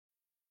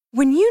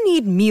When you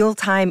need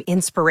mealtime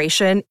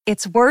inspiration,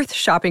 it's worth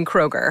shopping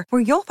Kroger,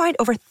 where you'll find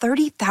over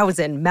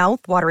 30,000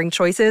 mouth-watering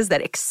choices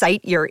that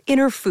excite your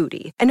inner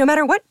foodie. And no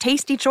matter what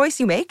tasty choice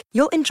you make,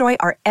 you'll enjoy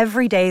our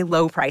everyday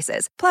low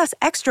prices, plus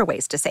extra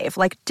ways to save,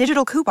 like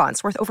digital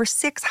coupons worth over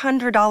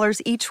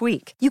 $600 each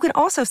week. You can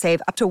also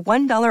save up to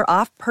 $1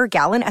 off per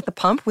gallon at the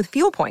pump with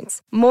fuel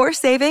points. More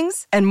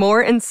savings and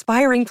more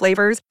inspiring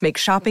flavors make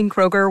shopping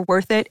Kroger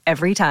worth it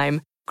every time.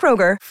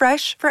 Kroger,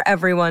 fresh for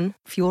everyone.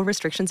 Fuel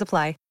restrictions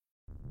apply.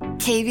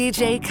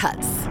 KVJ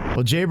Cuts.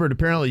 Well, Jbird,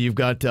 apparently you've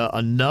got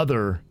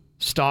another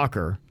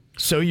stalker,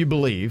 so you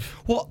believe.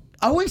 Well,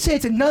 I wouldn't say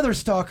it's another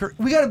stalker.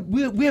 We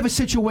have a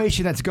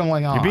situation that's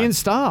going on. You're being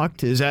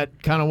stalked. Is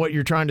that kind of what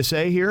you're trying to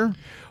say here?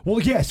 Well,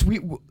 yes.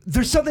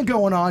 There's something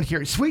going on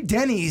here. Sweet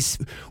Denny's.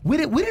 We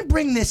didn't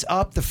bring this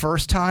up the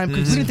first time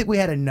because we didn't think we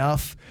had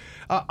enough.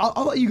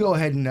 I'll let you go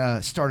ahead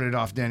and start it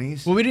off,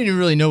 Denny's. Well, we didn't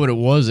really know what it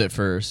was at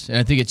first, and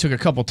I think it took a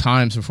couple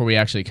times before we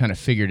actually kind of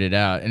figured it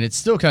out. And it's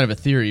still kind of a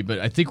theory, but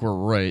I think we're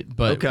right.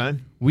 But okay.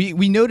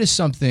 We noticed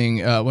something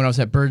when I was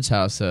at Bird's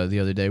house the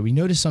other day. We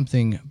noticed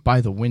something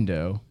by the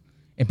window,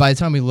 and by the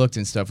time we looked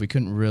and stuff, we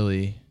couldn't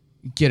really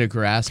get a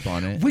grasp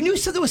on it. We knew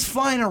something was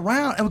flying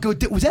around, and we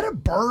go, was that a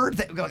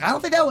bird? I don't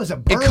think that was a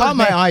bird. It caught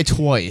my eye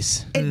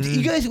twice. And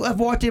you guys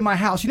have walked in my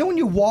house. You know when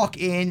you walk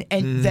in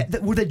and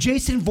where the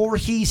Jason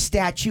Voorhees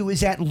statue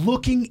is at,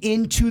 looking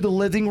into the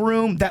living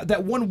room,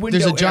 that one window.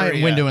 There's a giant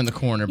area. window in the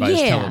corner by his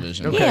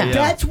television. Okay, yeah.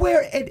 That's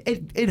where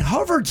it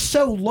hovered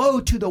so low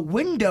to the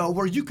window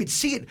where you could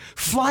see it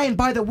flying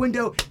by the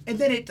window, and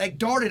then it like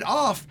darted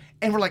off,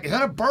 and we're like, is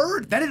that a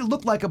bird? That didn't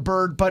look like a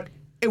bird, but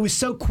it was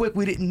so quick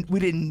we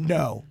didn't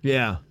know.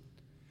 Yeah.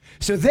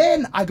 So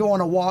then I go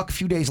on a walk a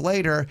few days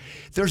later.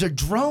 There's a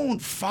drone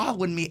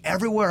following me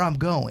everywhere I'm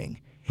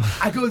going.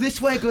 I go this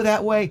way, I go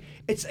that way.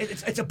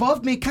 It's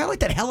above me, kind of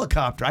like that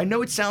helicopter. I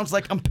know it sounds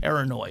like I'm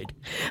paranoid.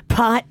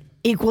 Pot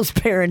equals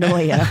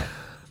paranoia.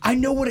 I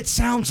know what it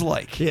sounds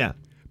like. Yeah.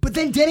 But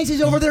then Denny's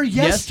is over there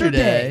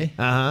yesterday.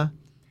 Uh-huh.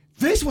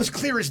 This was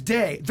clear as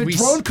day. The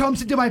drone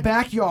comes into my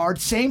backyard,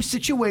 same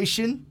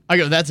situation. I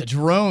go, that's a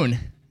drone.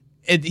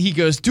 And he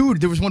goes, dude,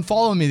 there was one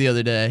following me the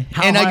other day.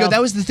 And I go, that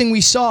was the thing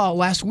we saw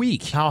last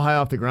week. How high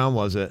off the ground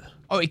was it?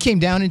 Oh, it came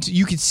down into,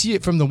 you could see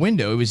it from the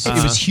window. It was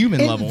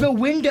human level. The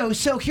window,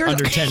 so here's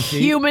Under 10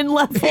 feet. Human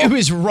level. It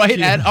was right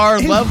at our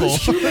level.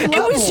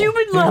 It was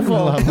human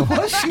level.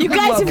 You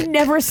guys have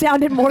never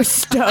sounded more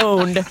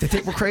stoned. They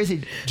think we're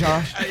crazy,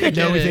 Josh.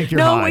 No, we think you're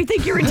No, high. we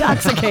think you're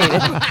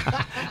intoxicated.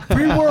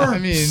 We were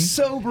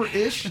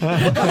sober-ish.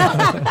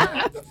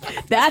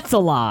 That's a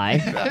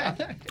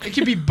lie. It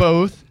could be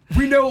both.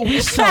 We know what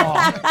we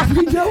saw.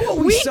 We know what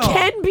we saw. We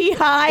can be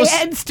high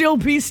and still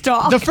be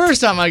stalked. The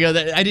first time I go,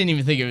 I didn't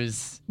even think it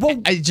was.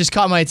 Well, it just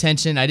caught my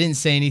attention. I didn't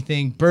say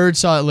anything. Bird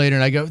saw it later,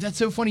 and I go, "That's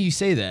so funny you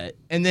say that."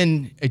 And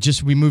then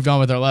we moved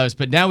on with our lives.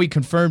 But now we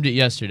confirmed it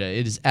yesterday.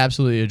 It is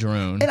absolutely a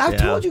drone. And I've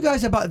told you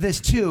guys about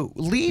this too.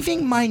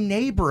 Leaving my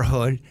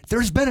neighborhood,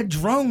 there's been a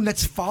drone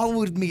that's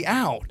followed me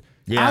out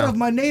of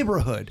my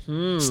neighborhood.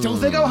 Still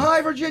think I'm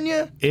high,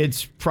 Virginia?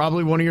 It's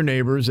probably one of your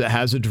neighbors that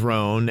has a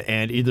drone,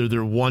 and either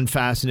they're one,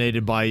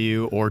 fascinated by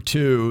you, or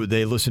two,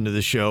 they listen to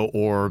the show,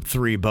 or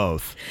three,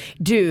 both.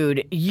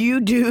 Dude, you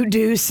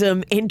do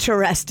some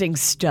interesting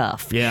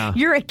stuff. Yeah.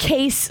 You're a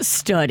case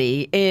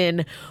study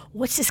in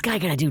what's this guy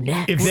going to do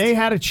next? If they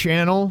had a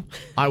channel,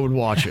 I would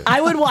watch it.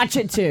 I would watch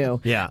it too.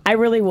 Yeah. I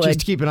really would. Just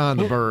to keep an eye on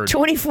the bird.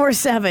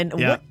 24/7.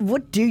 Yeah.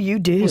 What do you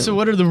do? Well, so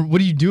what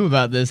do you do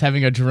about this?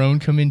 Having a drone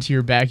come into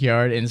your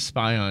backyard and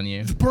spy on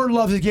you? The bird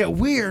loves to get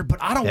weird, but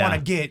I don't want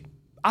to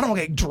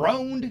get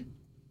droned.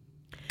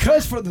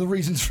 Because for the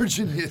reasons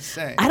Virginia is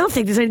saying. I don't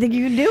think there's anything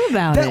you can do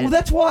about it. Well,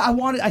 that's why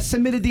I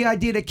submitted the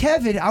idea to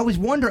Kevin. I was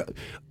wondering,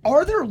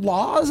 are there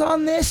laws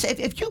on this?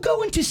 If you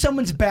go into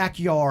someone's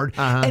backyard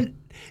and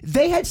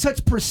they had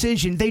such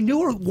precision, they knew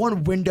where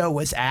one window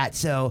was at,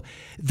 so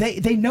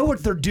they know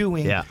what they're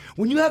doing. Yeah.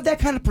 When you have that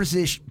kind of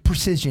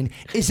precision,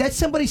 is that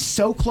somebody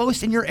so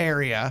close in your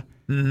area?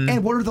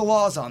 And what are the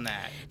laws on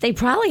that? They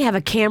probably have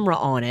a camera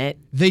on it.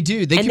 They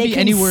do. They can be can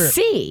anywhere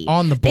see.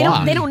 on the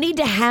block. They don't need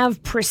to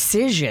have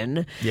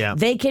precision. Yeah.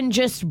 They can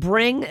just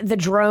bring the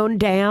drone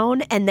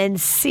down and then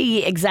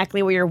see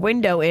exactly where your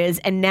window is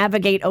and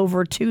navigate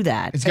over to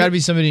that. It's got to be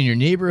somebody in your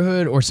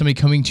neighborhood or somebody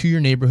coming to your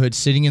neighborhood,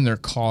 sitting in their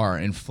car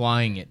and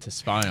flying it to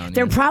spy on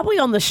They're you. probably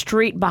on the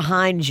street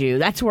behind you.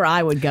 That's where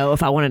I would go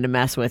if I wanted to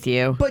mess with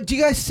you. But do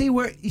you guys see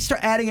where you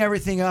start adding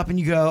everything up and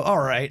you go, all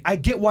right, I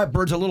get why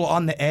Bird's a little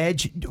on the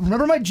edge.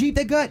 Remember my Jeep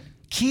that got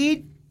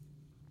keyed?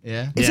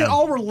 Yeah. Is it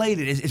all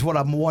related is what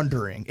I'm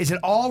wondering. Is it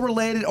all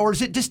related, or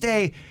is it just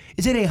a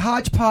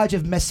hodgepodge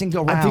of messing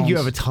around? I think you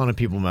have a ton of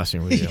people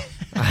messing with you.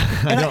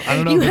 I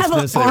don't know You if it's have an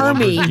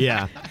necessarily one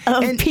army.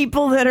 person. Of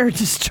people that are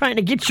just trying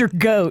to get your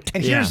goat.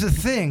 And here's the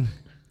thing.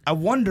 I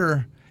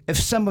wonder if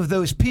some of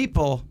those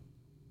people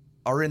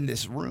are in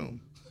this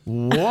room.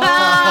 Whoa.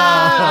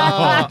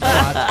 Plot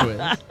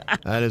twist.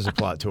 That is a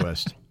plot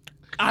twist.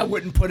 I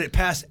wouldn't put it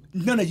past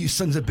none of you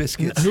sons of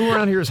biscuits. Who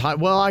around here is hot?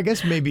 Well, I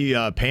guess maybe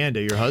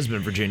Panda, your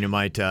husband, Virginia,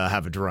 might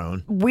have a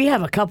drone. We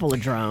have a couple of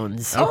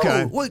drones.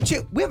 Okay. Oh, well,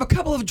 we have a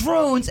couple of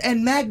drones,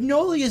 and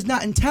Magnolia's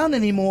not in town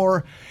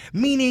anymore,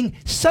 meaning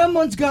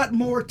someone's got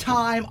more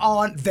time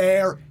on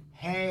their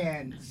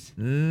hands.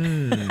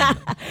 I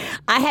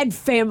had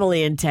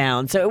family in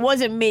town, so it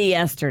wasn't me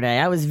yesterday.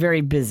 I was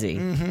very busy.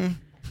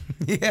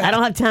 Yeah. I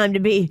don't have time to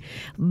be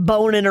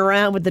boning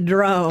around with the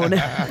drone.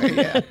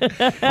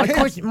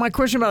 My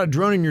question about a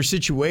drone in your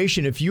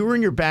situation, if you were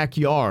in your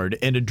backyard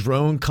and a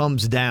drone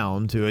comes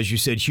down to, as you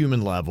said,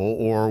 human level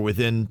or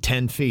within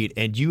 10 feet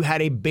and you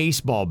had a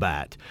baseball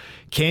bat,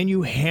 can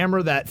you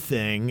hammer that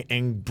thing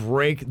and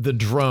break the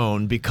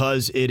drone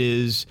because it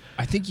is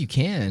I think you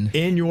can.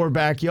 in your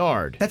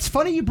backyard? That's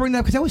funny you bring that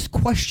up because that was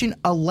question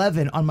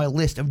 11 on my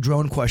list of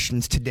drone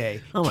questions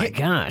today. Oh my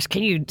gosh.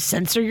 Can you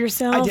censor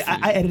yourself?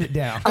 I edited it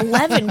down.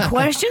 11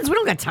 questions? We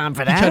don't got time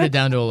for You cut it that.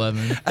 down to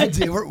 11. I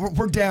did.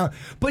 We're down.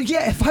 But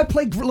yeah, if I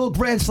played a little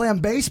Grand Slam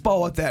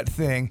baseball with that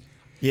thing,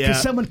 Yeah. can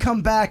someone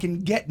come back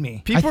and get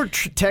me? People are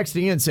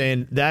texting in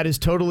saying that is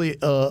totally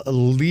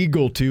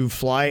illegal to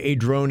fly a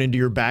drone into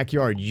your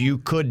backyard. You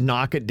could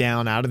knock it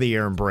down out of the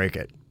air and break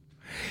it.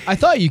 I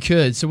thought you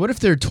could. So what if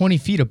they're 20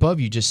 feet above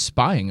you just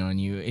spying on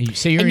you? And you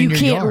say you're And in you your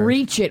can't yard.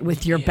 reach it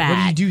with your What do you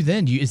bat. do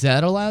then? Is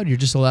that allowed? You're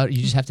just allowed.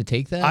 You just have to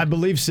take that? I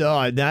believe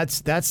so.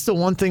 That's the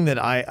one thing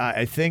that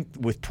I think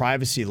with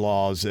privacy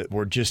laws that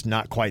we're just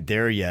not quite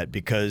there yet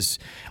because,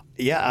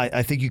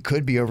 I think you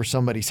could be over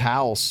somebody's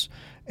house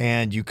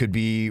and you could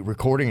be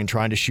recording and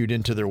trying to shoot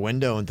into their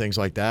window and things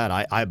like that.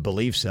 I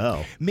believe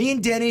so. Me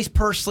and Denny's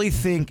personally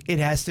think it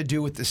has to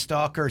do with the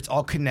stalker. It's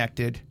all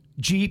connected.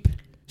 Jeep,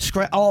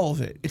 all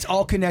of it. It's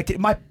all connected.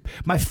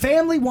 My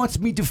family wants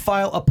me to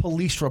file a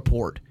police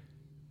report.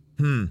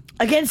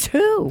 Against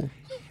who?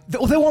 They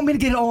want me to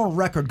get it all on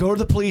record. Go to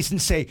the police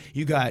and say,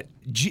 you got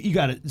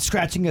a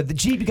scratching of the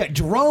Jeep, you got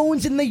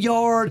drones in the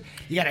yard,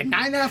 you got a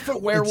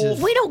 9.5-foot werewolf.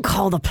 We don't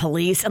call the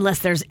police unless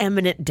there's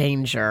imminent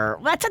danger.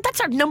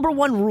 That's our number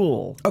one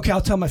rule. Okay,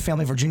 I'll tell my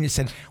family. Virginia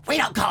said, we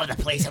don't call the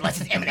police unless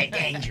it's imminent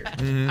danger.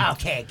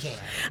 Okay.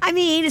 I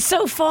mean,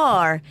 so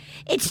far,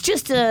 it's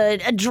just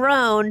a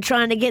drone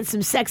trying to get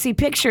some sexy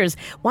pictures.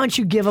 Why don't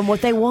you give them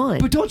what they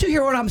want? But don't you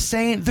hear what I'm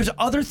saying? There's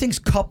other things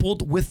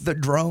coupled with the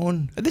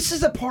drone. This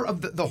is a part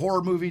of the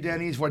horror movie,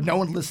 Denny's, where no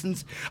one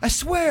listens. I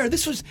swear,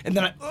 this was, and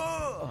then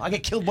I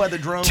get killed by the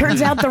drone.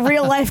 Turns out the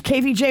real life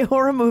KVJ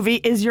horror movie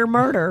is your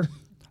murder.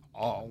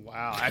 Oh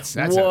wow, that's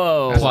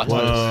Whoa. Plot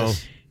Whoa.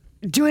 twist.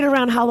 Do it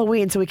around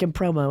Halloween so we can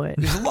promo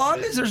it. As long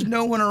as there's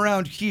no one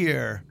around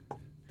here,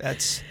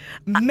 that's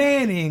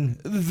manning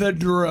the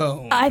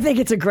drone. I think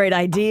it's a great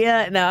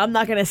idea. Now, I'm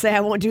not going to say I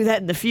won't do that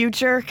in the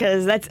future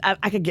because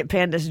I could get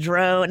Panda's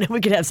drone and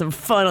we could have some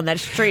fun on that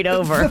straight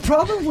over. The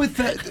problem with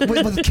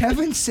what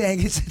Kevin's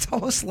saying is it's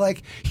almost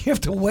like you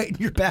have to wait in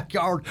your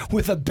backyard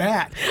with a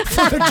bat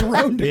for the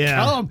drone to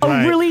come. A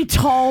Right. really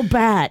tall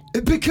bat.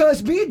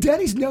 Because me and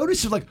Denny's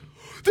noticed, like,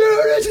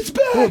 there it is, it's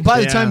back. Well, by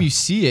the Yeah. time you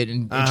see it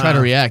and try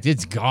to react,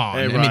 it's gone.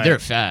 I mean, Right. they're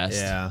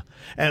fast. Yeah.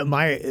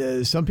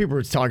 And some people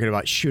are talking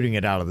about shooting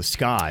it out of the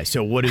sky.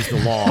 So what is the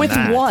law on With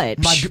that? what?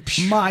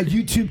 my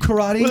YouTube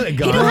karate. With a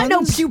gun. You don't have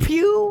no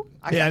pew-pew?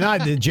 Yeah,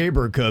 not the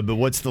Jbird could, but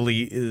what's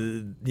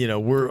the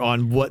we're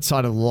on what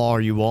side of the law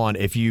are you on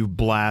if you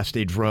blast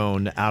a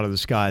drone out of the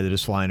sky that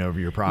is flying over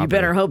your property? You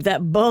better hope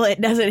that bullet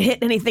doesn't hit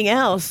anything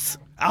else.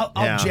 I'll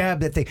Yeah. jab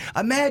that thing.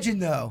 Imagine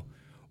though,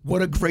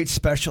 what a great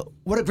special!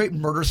 What a great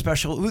murder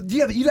special!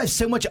 You'd have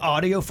so much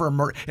audio for a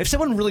murder. If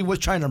someone really was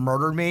trying to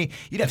murder me,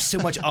 you'd have so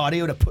much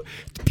audio to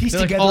piece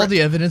Like, together all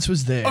the evidence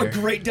was there. a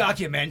great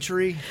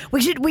documentary.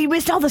 We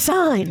missed all the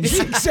signs.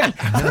 I'm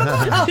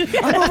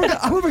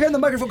over here on the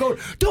microphone going,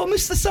 "Don't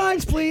miss the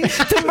signs, please."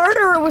 The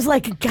murderer was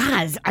like,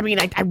 guys, I mean,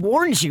 I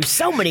warned you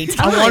so many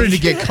times. I wanted to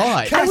get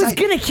caught. I was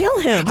going to kill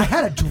him. I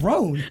had a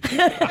drone.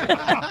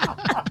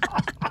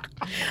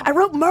 I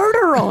wrote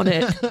murder on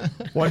it.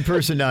 One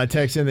person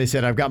texted in, they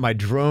said, I've got my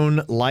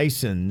drone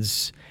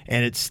license,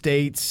 and it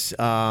states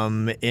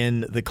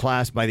in the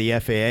class by the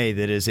FAA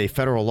that is a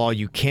federal law,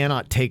 you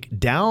cannot take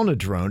down a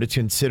drone. It's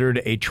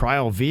considered a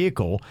trial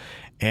vehicle,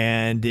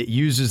 and it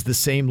uses the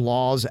same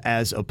laws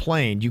as a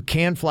plane. You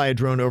can fly a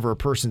drone over a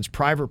person's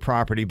private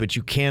property, but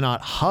you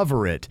cannot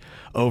hover it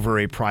over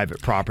a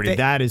private property.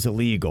 That is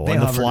illegal, and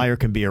the hovered. flyer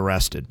can be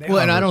arrested. Well,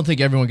 and I don't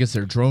think everyone gets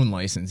their drone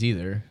license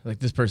either. Like,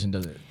 this person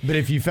does it. But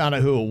if you found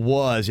out who it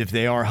was, if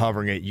they are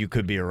hovering it, you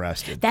could be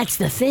arrested. That's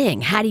the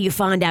thing. How do you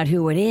find out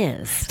who it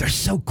is? They're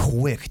so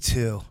quick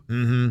too.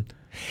 Mm-hmm.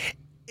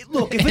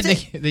 Look, if And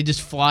it's they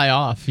just fly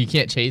off. You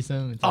can't chase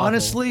them. It's awful.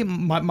 honestly,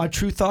 my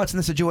true thoughts in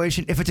the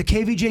situation, if it's a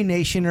KVJ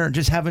Nation or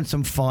just having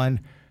some fun,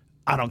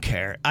 I don't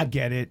care. I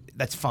get it.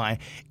 That's fine.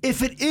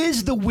 If it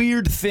is the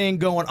weird thing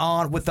going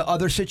on with the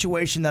other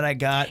situation that I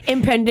got,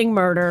 impending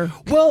murder.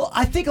 Well,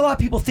 I think a lot of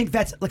people think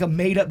that's like a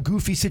made-up,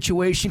 goofy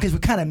situation because we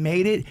kind of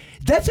made it.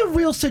 That's a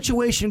real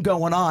situation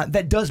going on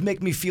that does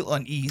make me feel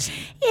uneasy.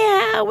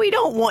 Yeah, we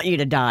don't want you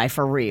to die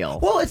for real.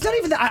 Well, it's not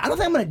even that. I don't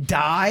think I'm going to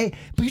die,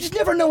 but you just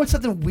never know when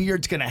something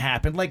weird's going to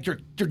happen, like your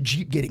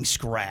Jeep getting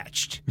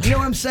scratched. You know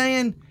what I'm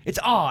saying? It's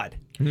odd.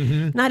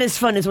 Mm-hmm. Not as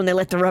fun as when they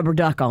let the rubber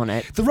duck on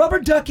it. The rubber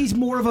ducky's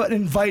more of an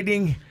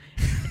inviting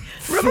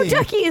Rubber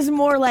ducky is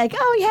more like,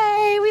 oh,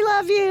 yay, we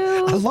love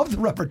you. I love the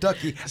rubber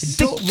ducky.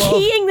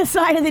 Keying the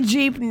side of the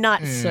Jeep,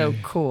 not so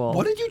cool.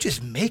 What did you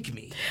just make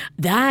me?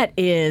 That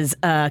is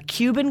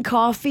Cuban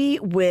coffee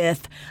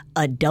with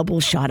a double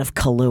shot of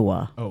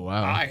Kahlua. Oh,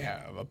 wow. I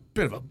have a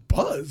bit of a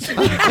buzz. You're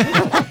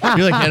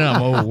like,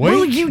 I'm awake.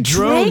 Well, you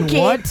drank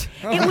it.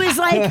 It was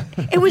like,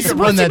 it was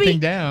supposed run to that be. thing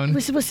down. It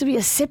was supposed to be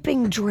a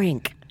sipping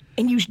drink.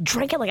 And you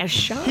drank it like a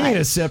shot. He ain't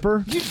a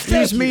sipper. You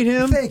just meet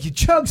him. Thank you.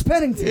 Chugs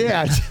Pennington.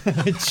 Yeah,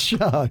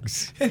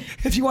 Chugs.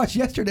 If you watch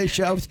yesterday's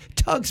show, it's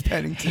Tugs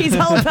Pennington. He's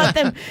all about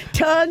them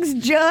tugs,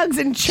 jugs,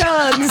 and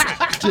chugs.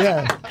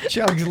 Yeah,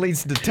 Chugs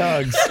leads to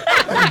Tugs.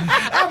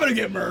 I'm going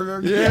to get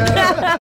murdered. Yeah.